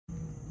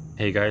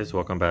Hey guys,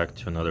 welcome back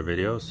to another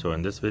video. So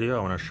in this video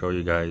I want to show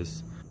you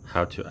guys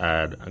how to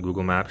add a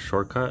Google Maps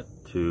shortcut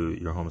to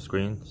your home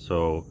screen.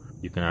 So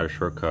you can add a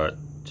shortcut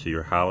to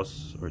your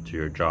house or to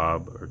your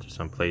job or to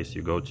some place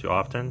you go to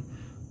often.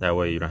 That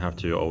way you don't have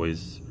to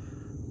always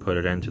put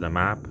it into the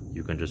map.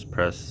 You can just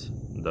press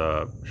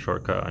the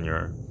shortcut on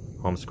your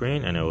home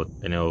screen and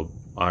it'll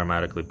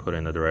automatically put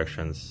in the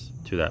directions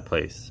to that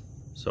place.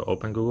 So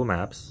open Google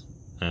Maps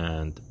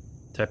and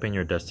type in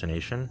your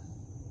destination.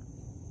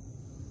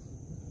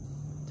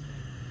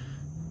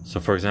 So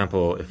for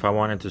example, if I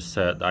wanted to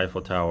set the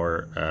Eiffel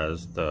Tower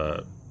as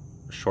the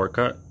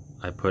shortcut,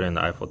 I put in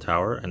the Eiffel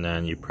Tower and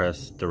then you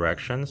press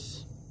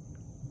directions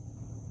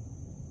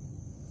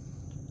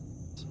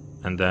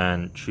and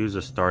then choose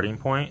a starting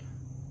point.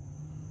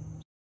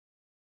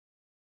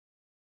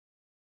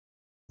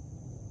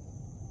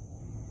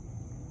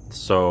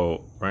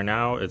 So right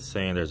now it's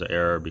saying there's an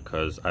error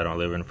because I don't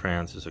live in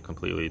France. It's a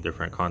completely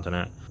different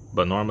continent,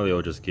 but normally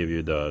it'll just give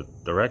you the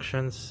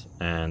directions.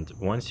 And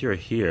once you're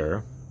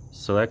here,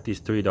 select these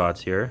three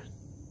dots here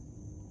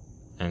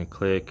and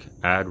click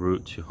add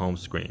route to home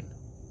screen,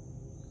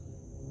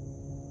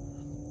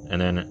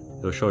 and then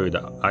it'll show you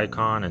the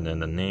icon and then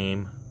the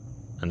name,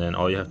 and then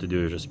all you have to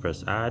do is just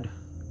press add,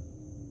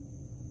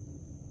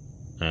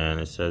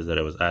 and it says that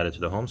it was added to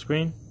the home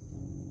screen.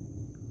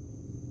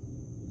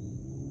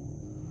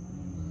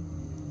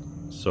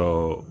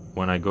 So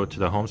when I go to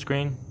the home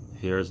screen,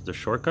 here's the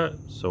shortcut.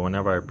 So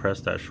whenever I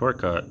press that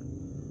shortcut,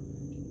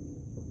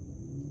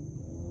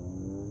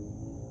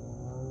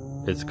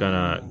 it's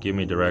gonna give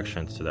me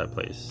directions to that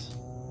place.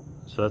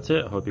 So that's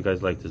it. Hope you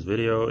guys liked this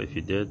video. If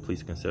you did,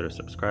 please consider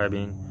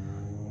subscribing.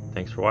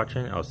 Thanks for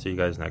watching. I'll see you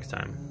guys next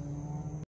time.